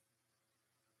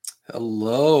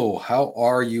Hello, how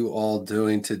are you all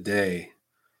doing today?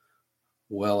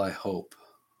 Well, I hope.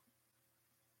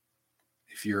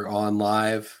 If you're on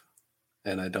live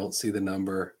and I don't see the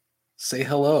number, say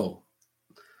hello.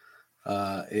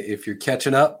 If you're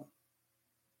catching up,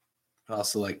 I'd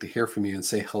also like to hear from you and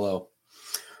say hello.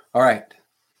 All right.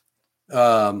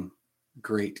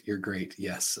 Great. You're great.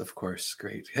 Yes, of course.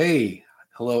 Great. Hey,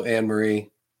 hello, Anne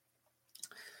Marie.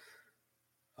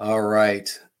 All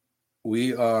right.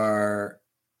 We are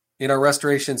in our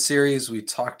restoration series. We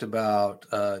talked about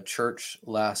church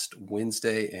last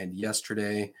Wednesday and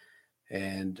yesterday.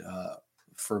 And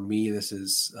for me, this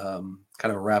is kind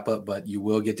of a wrap up, but you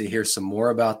will get to hear some more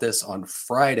about this on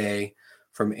Friday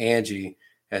from Angie.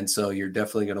 And so you're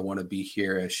definitely going to want to be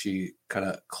here as she kind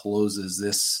of closes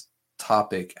this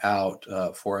topic out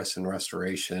for us in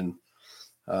restoration.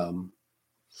 I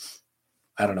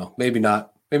don't know, maybe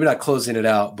not closing it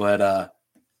out, but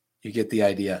you get the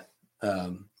idea.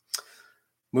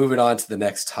 Moving on to the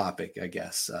next topic, I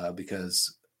guess,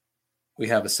 because we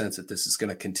have a sense that this is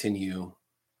going to continue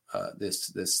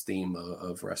this theme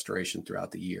of restoration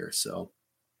throughout the year. So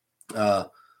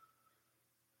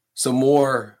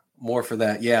more for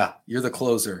that. Yeah, you're the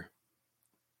closer.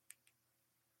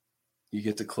 You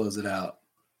get to close it out.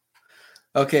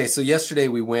 Okay, so yesterday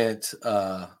we went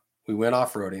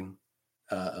off-roading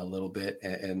a little bit,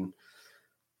 and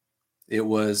it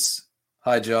was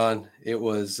hi John. It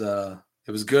was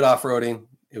good off-roading.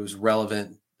 It was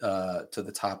relevant to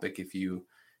the topic. If you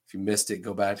missed it,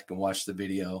 go back and watch the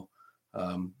video.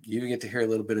 You get to hear a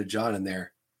little bit of John in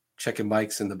there, checking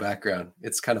mics in the background.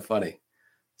 It's kind of funny.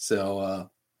 So,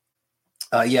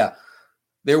 yeah,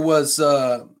 there was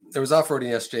off-roading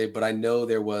yesterday, but I know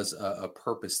there was a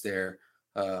purpose there,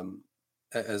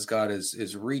 as God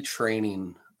is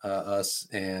retraining us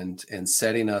and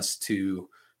setting us to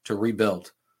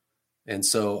rebuild. And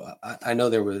so I know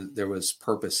there was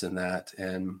purpose in that.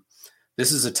 And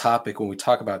this is a topic when we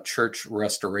talk about church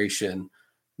restoration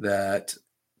that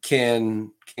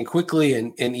can quickly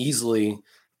and easily,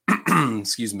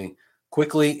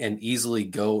 quickly and easily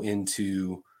go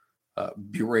into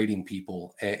berating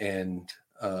people and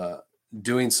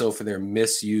doing so for their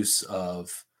misuse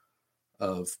of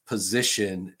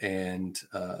position and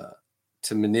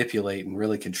to manipulate and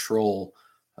really control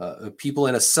people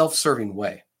in a self-serving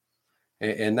way.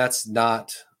 And that's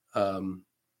not something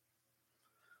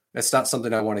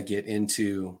I want to get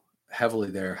into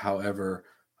heavily there. However,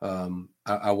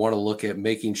 I want to look at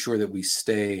making sure that we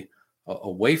stay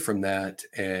away from that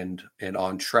and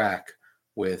on track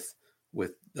with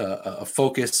a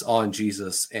focus on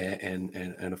Jesus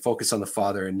and a focus on the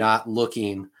Father, and not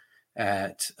looking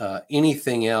at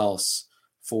anything else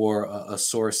for a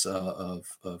source of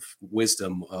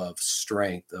wisdom, of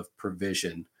strength, of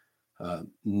provision.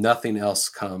 Nothing else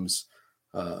comes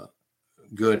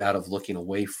good out of looking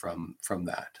away from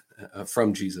that,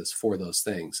 from Jesus for those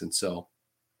things. And so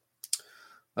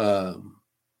I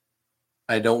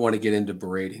don't want to get into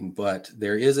berating, but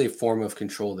there is a form of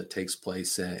control that takes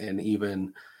place, and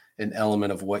even an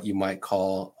element of what you might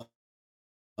call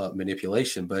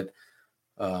manipulation, but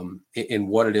in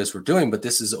what it is we're doing. But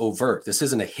this is overt. This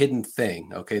isn't a hidden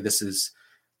thing. Okay. This is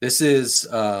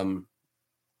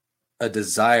a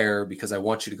desire, because I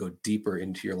want you to go deeper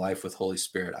into your life with Holy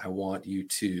Spirit. I want you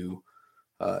to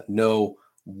know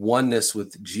oneness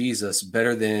with Jesus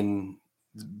better than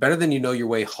you know your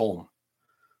way home.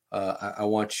 I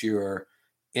want your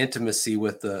intimacy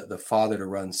with the Father to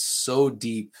run so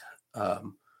deep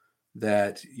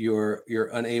that you're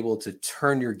unable to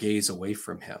turn your gaze away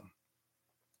from Him.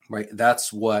 Right?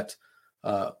 That's what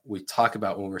we talk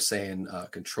about when we're saying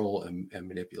control and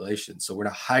manipulation. So we're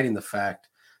not hiding the fact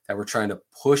that we're trying to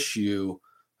push you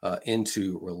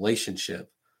into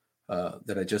relationship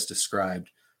that I just described.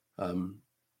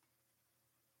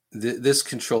 This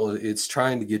control, it's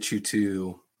trying to get you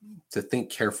to think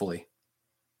carefully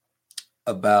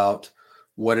about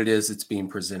what it is that's being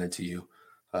presented to you,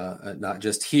 not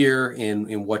just here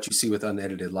in what you see with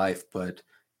Unedited Life, but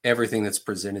everything that's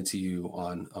presented to you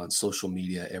on social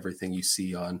media, everything you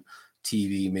see on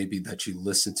TV, maybe that you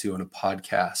listen to on a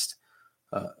podcast.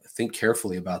 Think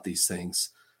carefully about these things,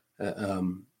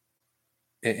 and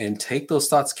take those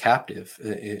thoughts captive.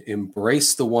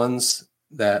 Embrace the ones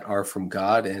that are from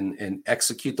God and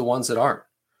execute the ones that aren't.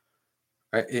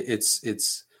 Right?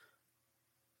 It's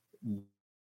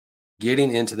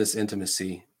getting into this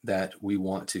intimacy that we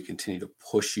want to continue to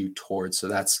push you towards. So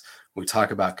that's when we talk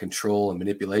about control and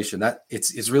manipulation, that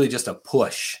it's really just a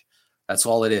push. That's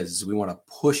all it is. We want to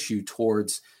push you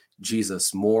towards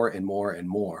Jesus more and more and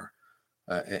more.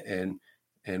 And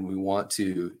we want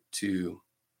to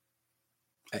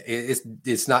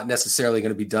it's not necessarily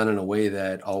going to be done in a way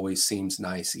that always seems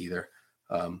nice either.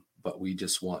 But we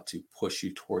just want to push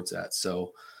you towards that.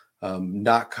 So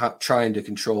not trying to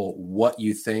control what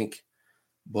you think,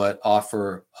 but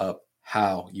offer up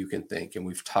how you can think. And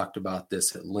we've talked about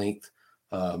this at length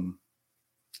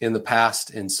in the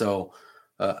past. And so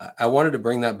I wanted to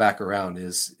bring that back around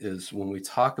is when we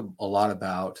talk a lot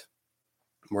about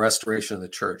restoration of the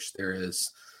church, there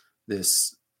is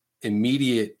this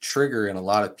immediate trigger in a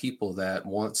lot of people that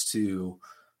wants to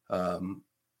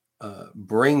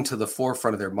bring to the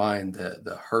forefront of their mind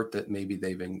the hurt that maybe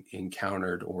they've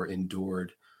encountered or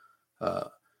endured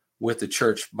with the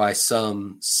church by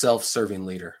some self-serving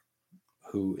leader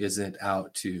who isn't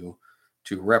out to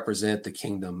represent the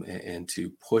kingdom and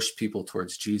to push people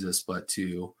towards Jesus, but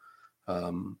to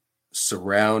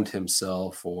surround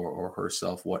himself or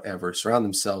herself, whatever, surround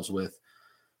themselves with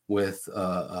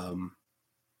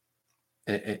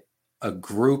a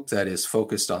group that is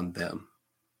focused on them,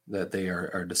 that they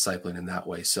are discipling in that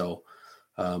way. So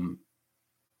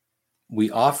we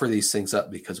offer these things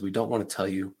up because we don't want to tell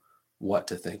you what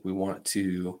to think. We want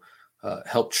to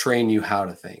help train you how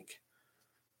to think.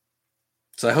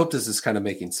 So I hope this is kind of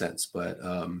making sense, but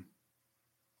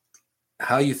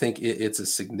how you think it's a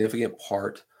significant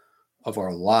part of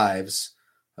our lives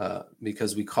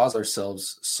because we cause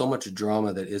ourselves so much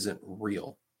drama that isn't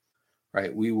real,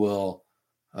 right? We will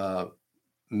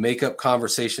make up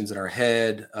conversations in our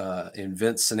head,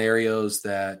 invent scenarios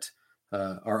that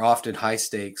are often high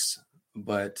stakes,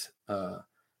 but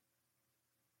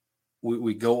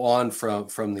we go on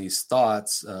from these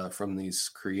thoughts, from these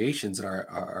creations in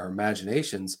our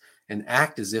imaginations, and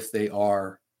act as if they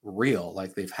are real,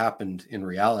 like they've happened in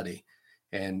reality,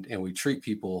 and we treat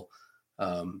people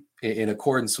in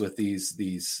accordance with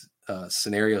these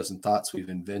scenarios and thoughts we've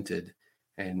invented,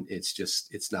 and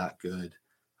it's not good.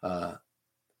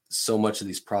 So much of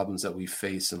these problems that we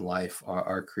face in life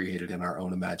are created in our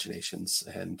own imaginations,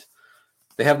 and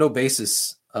they have no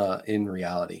basis in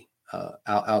reality.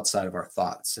 Outside of our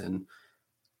thoughts, and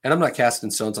I'm not casting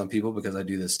stones on people because I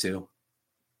do this too,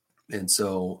 and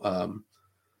so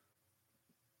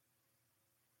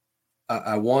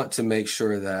I want to make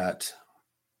sure that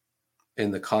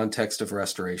in the context of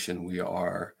restoration, we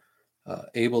are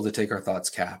able to take our thoughts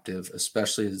captive,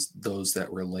 especially as those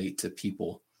that relate to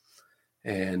people,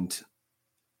 and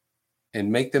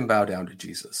make them bow down to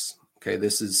Jesus. Okay,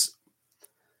 this is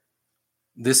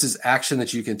action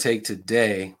that you can take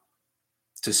today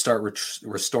to start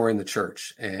restoring the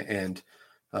church. And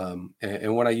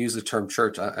when I use the term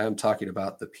church, I am talking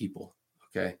about the people,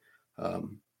 okay?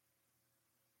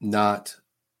 Not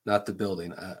the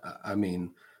building. I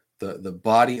mean the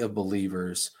body of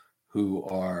believers who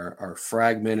are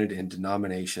fragmented in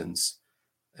denominations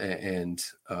and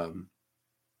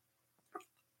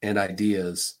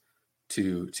ideas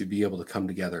to be able to come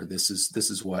together. This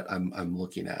is what I'm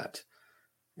looking at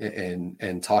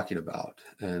and talking about.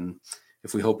 And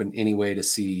if we hope in any way to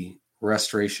see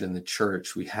restoration in the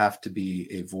church, we have to be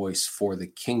a voice for the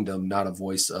kingdom, not a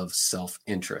voice of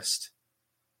self-interest.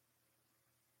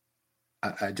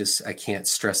 I can't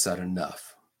stress that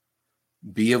enough.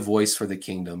 Be a voice for the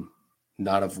kingdom,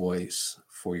 not a voice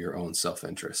for your own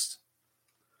self-interest.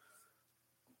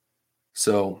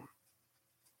 So,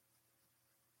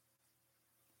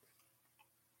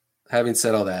 having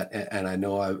said all that, and I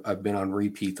know I've been on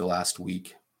repeat the last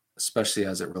week, especially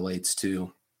as it relates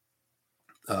to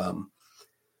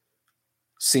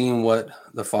seeing what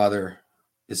the Father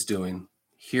is doing,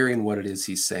 hearing what it is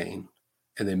he's saying,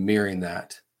 and then mirroring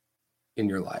that in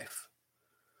your life.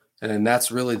 And then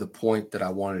that's really the point that I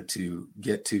wanted to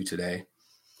get to today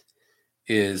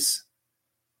is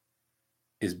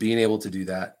being able to do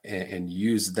that and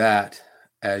use that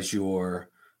as your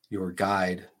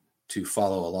guide to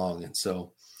follow along. And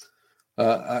so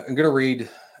I'm going to read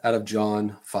out of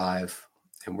John 5,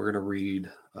 and we're going to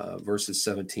read verses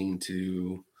 17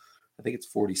 to, I think it's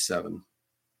 47,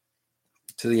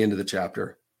 to the end of the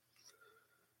chapter.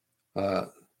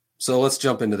 So let's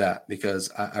jump into that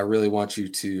because I really want you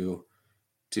to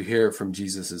hear it from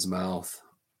Jesus's mouth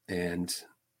and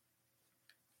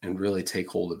really take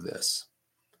hold of this.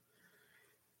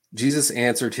 Jesus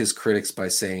answered his critics by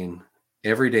saying,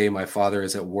 "Every day my Father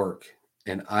is at work,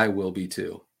 and I will be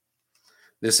too."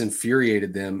 This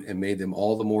infuriated them and made them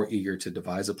all the more eager to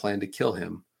devise a plan to kill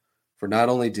him. For not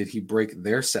only did he break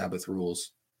their Sabbath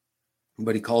rules,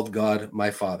 but he called God my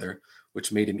Father,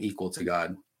 which made him equal to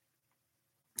God.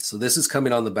 So this is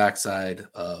coming on the backside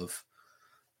of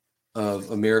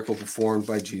a miracle performed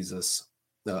by Jesus,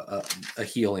 a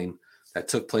healing that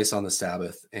took place on the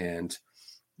Sabbath. And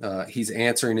he's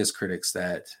answering his critics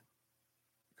that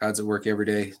God's at work every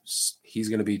day. He's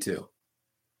going to be too.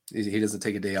 He doesn't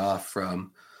take a day off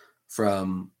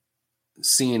from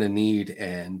seeing a need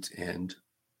and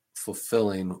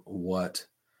fulfilling what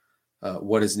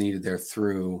is needed there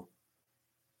through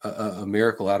a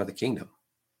miracle out of the kingdom.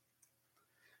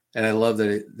 And I love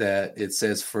that it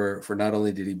says for not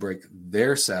only did he break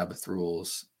their Sabbath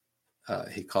rules,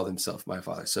 he called himself my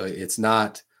Father. So it's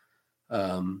not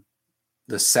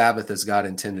the Sabbath as God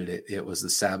intended it. It was the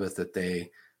Sabbath that they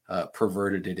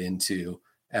perverted it into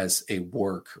as a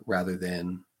work rather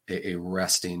than a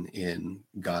resting in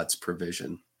God's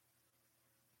provision.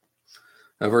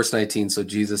 Now, verse 19, so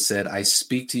Jesus said, I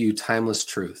speak to you timeless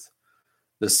truth.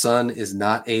 The Son is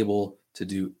not able to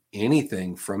do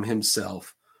anything from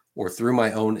himself or through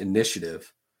my own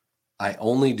initiative. I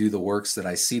only do the works that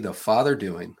I see the Father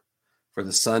doing, for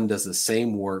the Son does the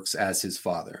same works as his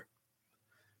Father.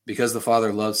 Because the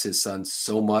Father loves his Son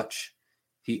so much,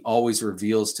 he always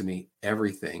reveals to me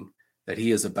everything that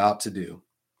he is about to do.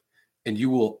 And you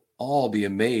will all be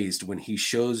amazed when he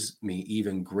shows me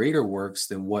even greater works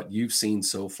than what you've seen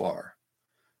so far.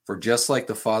 For just like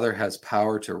the Father has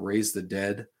power to raise the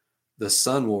dead, the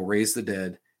Son will raise the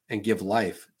dead and give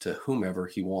life to whomever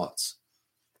he wants.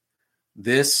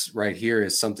 This right here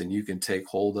is something you can take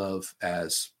hold of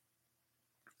as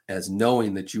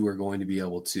knowing that you are going to be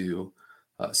able to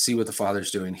see what the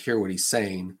Father's doing, hear what he's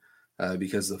saying,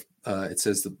 because it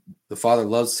says the Father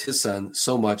loves his Son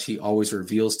so much he always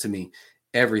reveals to me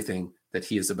everything that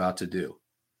he is about to do.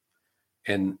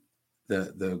 And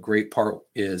the great part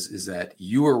is that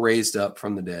you were raised up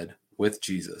from the dead with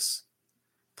Jesus,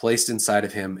 placed inside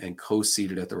of him and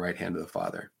co-seated at the right hand of the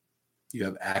Father. You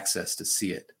have access to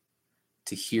see it,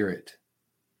 to hear it,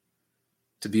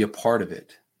 to be a part of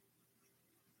it.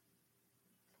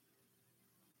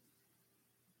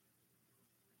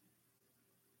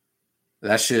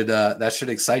 That should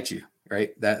excite you,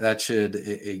 right? That should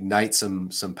ignite some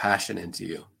passion into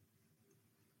you.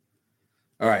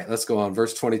 All right, let's go on.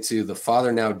 Verse 22, the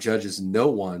Father now judges no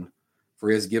one, for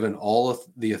he has given all of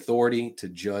the authority to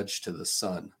judge to the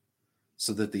Son,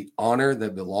 so that the honor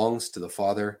that belongs to the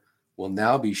Father will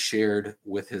now be shared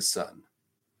with his Son.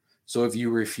 So if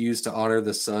you refuse to honor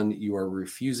the Son, you are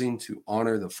refusing to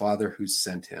honor the Father who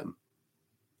sent him.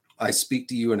 I speak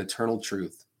to you in eternal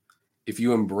truth. If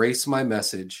you embrace my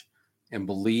message and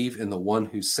believe in the one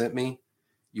who sent me,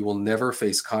 you will never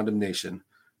face condemnation,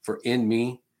 for in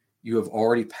me you have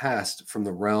already passed from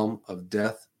the realm of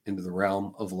death into the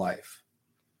realm of life.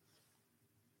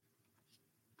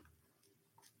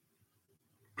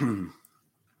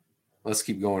 Let's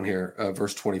keep going here.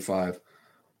 Verse 25.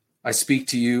 I speak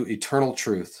to you eternal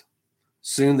truth.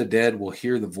 Soon the dead will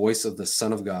hear the voice of the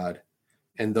Son of God,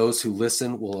 and those who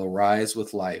listen will arise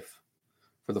with life.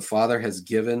 For the Father has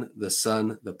given the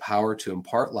Son the power to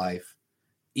impart life,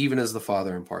 even as the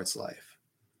Father imparts life.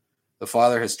 The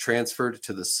Father has transferred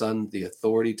to the Son the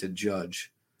authority to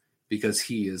judge, because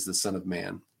he is the Son of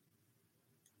Man.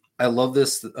 I love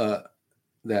this,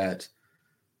 that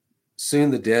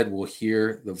soon the dead will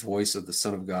hear the voice of the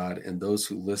Son of God, and those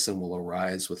who listen will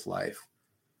arise with life.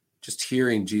 Just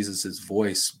hearing Jesus'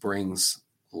 voice brings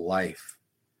life.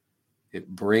 It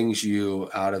brings you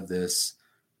out of this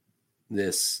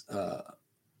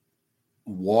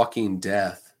walking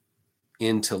death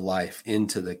into life,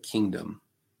 into the kingdom,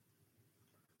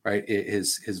 right?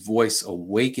 His voice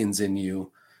awakens in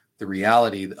you the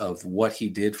reality of what he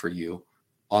did for you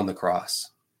on the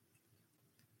cross.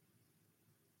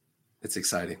 It's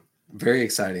exciting, very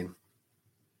exciting.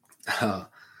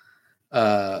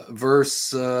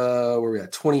 Verse, where we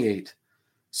at? 28.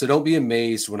 So don't be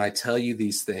amazed when I tell you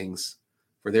these things,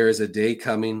 for there is a day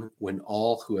coming when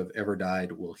all who have ever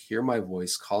died will hear my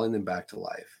voice calling them back to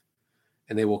life,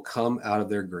 and they will come out of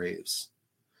their graves.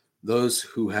 Those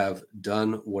who have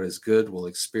done what is good will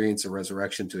experience a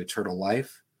resurrection to eternal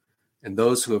life, and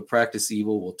those who have practiced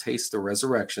evil will taste the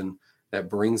resurrection that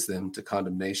brings them to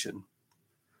condemnation.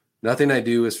 Nothing I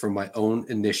do is from my own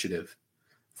initiative,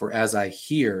 for as I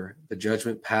hear the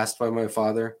judgment passed by my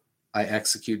Father, I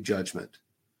execute judgment,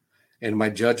 and my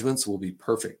judgments will be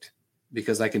perfect,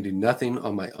 because I can do nothing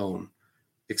on my own,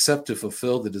 except to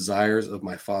fulfill the desires of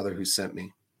my Father who sent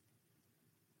me.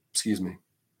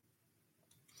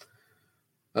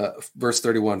 Verse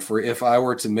 31, for if I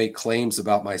were to make claims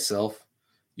about myself,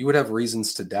 you would have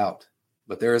reasons to doubt,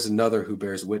 but there is another who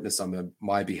bears witness on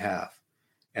my behalf,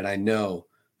 and I know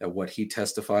that what he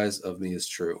testifies of me is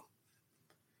true.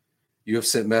 You have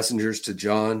sent messengers to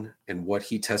John, and what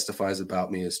he testifies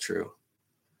about me is true.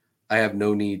 I have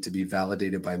no need to be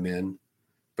validated by men,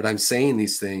 but I'm saying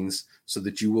these things so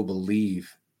that you will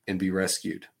believe and be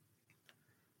rescued.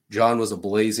 John was a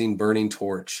blazing, burning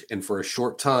torch, and for a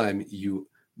short time you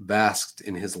basked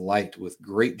in his light with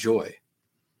great joy.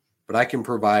 But I can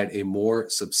provide a more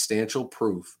substantial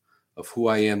proof of who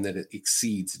I am that it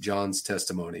exceeds John's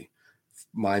testimony,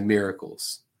 my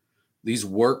miracles. These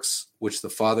works which the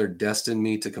Father destined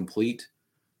me to complete,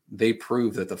 they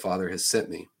prove that the Father has sent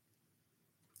me.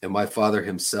 And my Father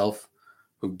himself,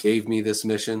 who gave me this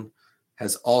mission,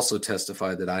 has also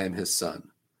testified that I am his Son.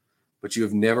 But you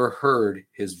have never heard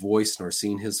his voice nor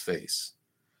seen his face,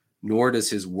 nor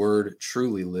does his word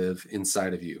truly live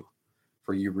inside of you,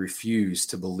 for you refuse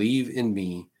to believe in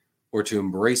me or to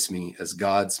embrace me as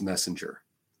God's messenger.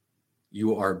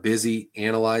 You are busy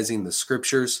analyzing the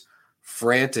scriptures,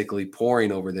 frantically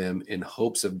poring over them in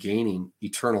hopes of gaining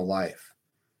eternal life.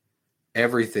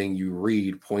 Everything you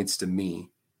read points to me,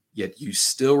 yet you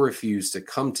still refuse to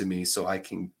come to me so I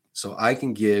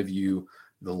can give you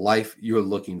the life you are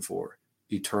looking for,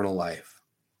 eternal life.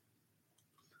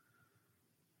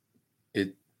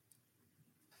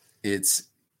 It's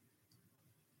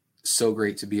so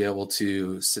great to be able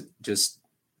to just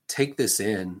take this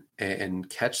in and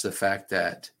catch the fact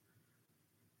that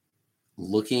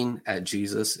looking at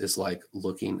Jesus is like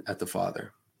looking at the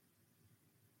Father.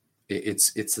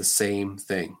 It's the same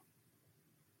thing.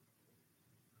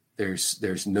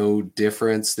 There's no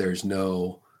difference. There's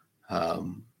no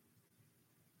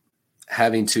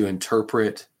having to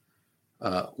interpret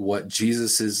what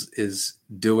Jesus is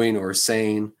doing or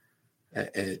saying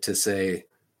to say,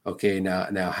 okay,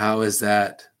 now how is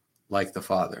that like the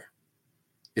Father?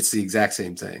 It's the exact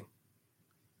same thing.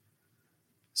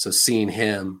 So seeing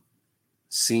him,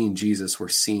 seeing Jesus, we're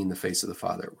seeing the face of the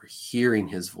Father. We're hearing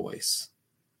his voice.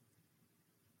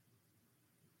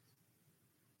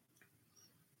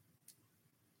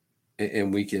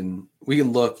 And we can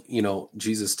look,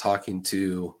 Jesus talking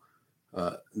to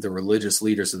the religious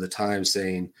leaders of the time,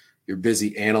 saying, you're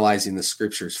busy analyzing the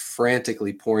scriptures,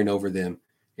 frantically poring over them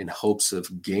in hopes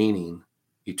of gaining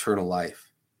eternal life.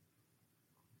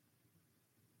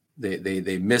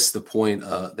 They missed the point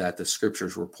that the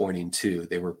scriptures were pointing to.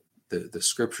 The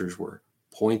scriptures were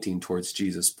pointing towards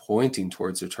Jesus, pointing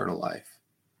towards eternal life.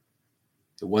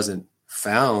 It wasn't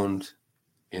found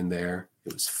in there.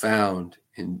 It's found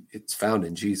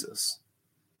in Jesus.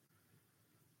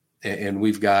 And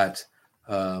we've got,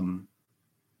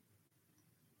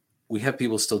 we have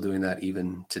people still doing that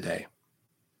even today,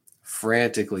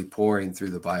 frantically pouring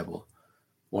through the Bible,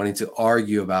 wanting to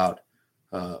argue about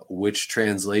which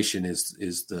translation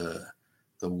is the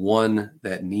one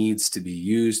that needs to be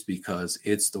used because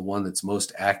it's the one that's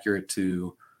most accurate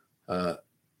to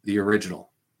the original,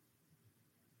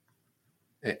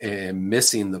 and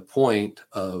missing the point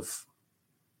of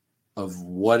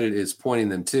what it is pointing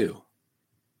them to.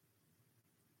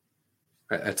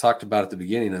 I talked about at the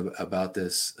beginning about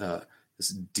this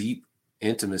deep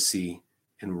intimacy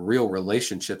and real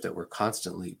relationship that we're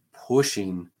constantly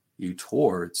pushing you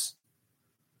towards.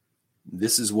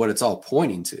 This is what it's all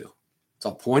pointing to. It's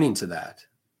all pointing to that.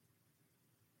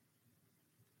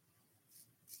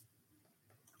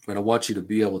 And I want you to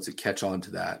be able to catch on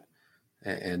to that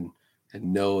and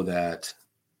know that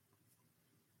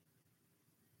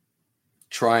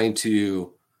trying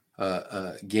to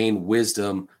gain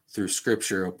wisdom through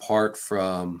Scripture apart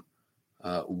from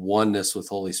oneness with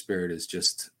Holy Spirit is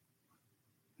just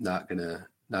not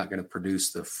gonna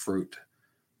produce the fruit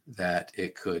that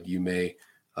it could. You may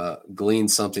glean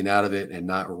something out of it and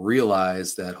not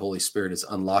realize that Holy Spirit is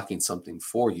unlocking something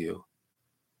for you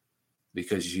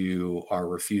because you are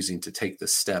refusing to take the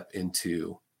step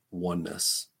into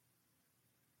oneness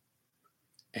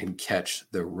and catch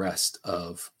the rest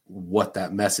of what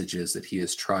that message is that he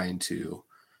is trying to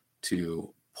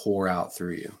pour out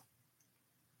through you.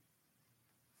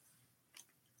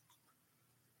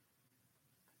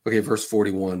 Okay, verse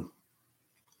 41.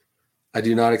 I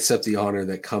do not accept the honor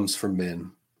that comes from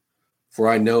men, for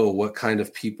I know what kind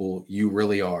of people you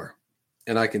really are,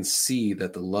 and I can see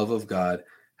that the love of God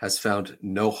has found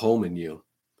no home in you.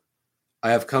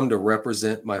 I have come to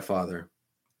represent my Father,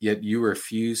 yet you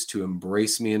refuse to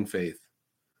embrace me in faith.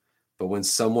 But when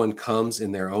someone comes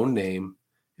in their own name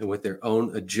and with their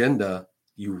own agenda,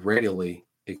 you readily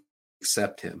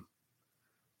accept him.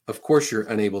 Of course, you're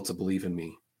unable to believe in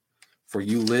me, for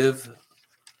you live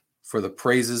for the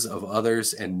praises of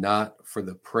others and not for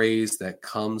the praise that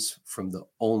comes from the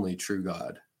only true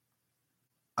God.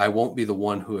 I won't be the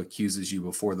one who accuses you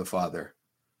before the Father.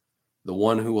 The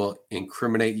one who will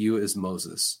incriminate you is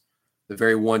Moses, the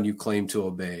very one you claim to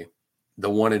obey, the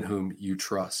one in whom you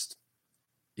trust.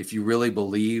 If you really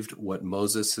believed what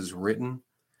Moses has written,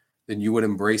 then you would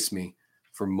embrace me,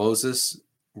 for Moses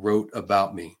wrote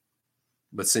about me,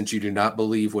 But since you do not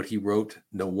believe what he wrote,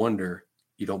 no wonder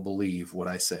you don't believe what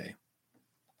I say.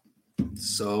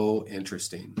 So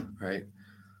interesting, right?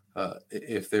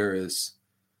 If there is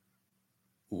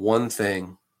one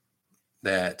thing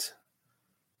that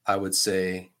I would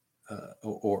say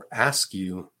or ask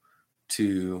you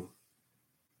to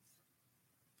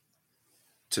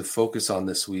focus on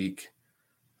this week,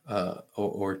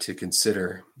 or to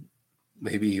consider,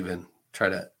 maybe even try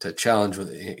to challenge with,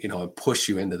 and push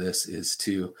you into this, is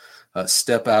to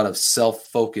step out of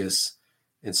self-focus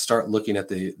and start looking at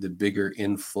the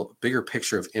bigger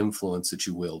picture of influence that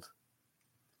you wield.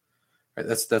 Right?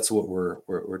 That's what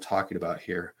we're talking about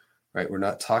here, right? We're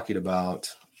not talking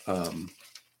about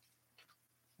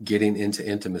getting into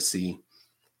intimacy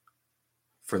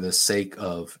for the sake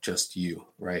of just you,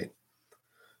 right?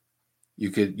 You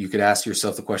could ask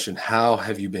yourself the question: how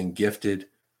have you been gifted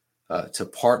to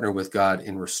partner with God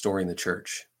in restoring the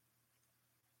church?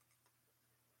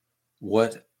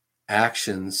 What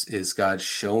actions is God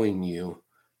showing you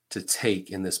to take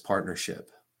in this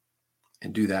partnership?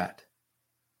 And do that.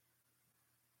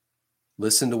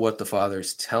 Listen to what the Father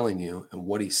is telling you and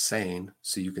what he's saying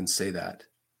so you can say that.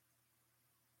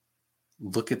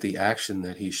 Look at the action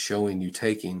that he's showing you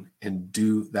taking and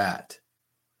do that.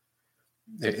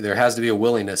 There has to be a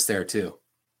willingness there too.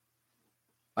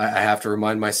 I have to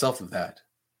remind myself of that.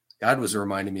 God was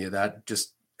reminding me of that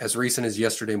just as recent as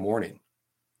yesterday morning.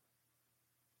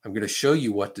 I'm going to show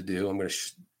you what to do. I'm going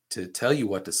to tell you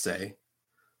what to say.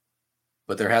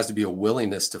 But there has to be a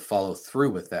willingness to follow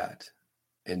through with that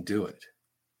and do it.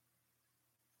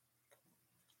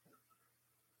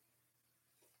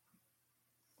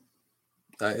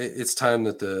 It's time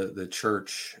that the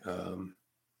church,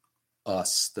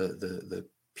 us, the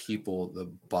people, the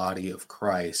body of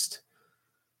Christ,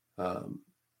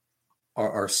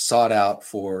 are sought out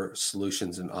for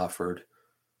solutions and offered,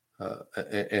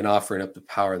 and offering up the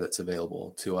power that's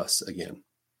available to us again.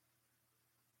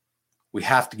 We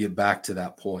have to get back to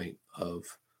that point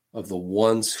of the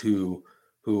ones who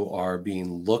are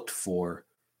being looked for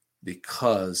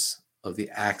because of the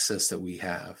access that we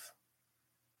have.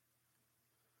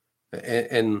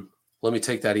 And let me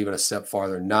take that even a step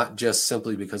farther, not just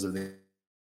simply because of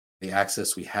the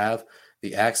access we have,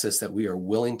 the access that we are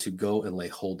willing to go and lay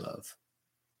hold of.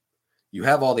 You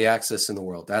have all the access in the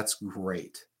world. That's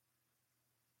great.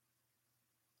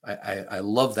 I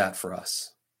love that for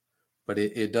us. But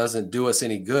it doesn't do us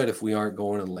any good if we aren't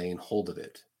going and laying hold of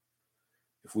it.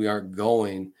 If we aren't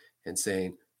going and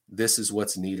saying, this is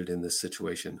what's needed in this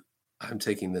situation. I'm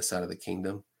taking this out of the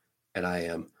kingdom and I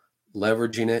am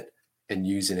leveraging it and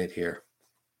using it here.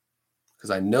 Because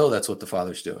I know that's what the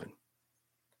Father's doing.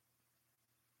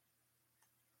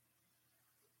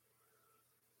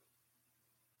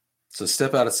 So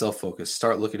step out of self-focus.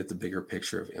 Start looking at the bigger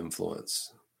picture of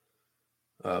influence.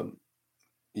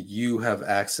 You have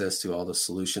access to all the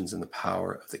solutions and the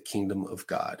power of the kingdom of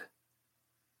God.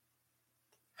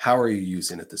 How are you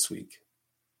using it this week?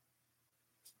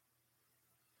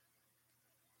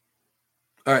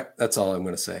 All right, that's all I'm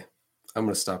going to say. I'm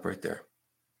going to stop right there.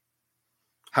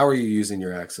 How are you using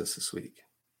your access this week?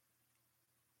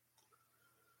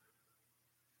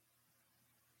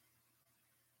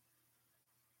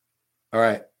 All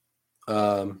right.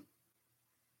 We'll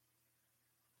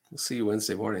see you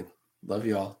Wednesday morning. Love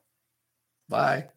you all. Bye.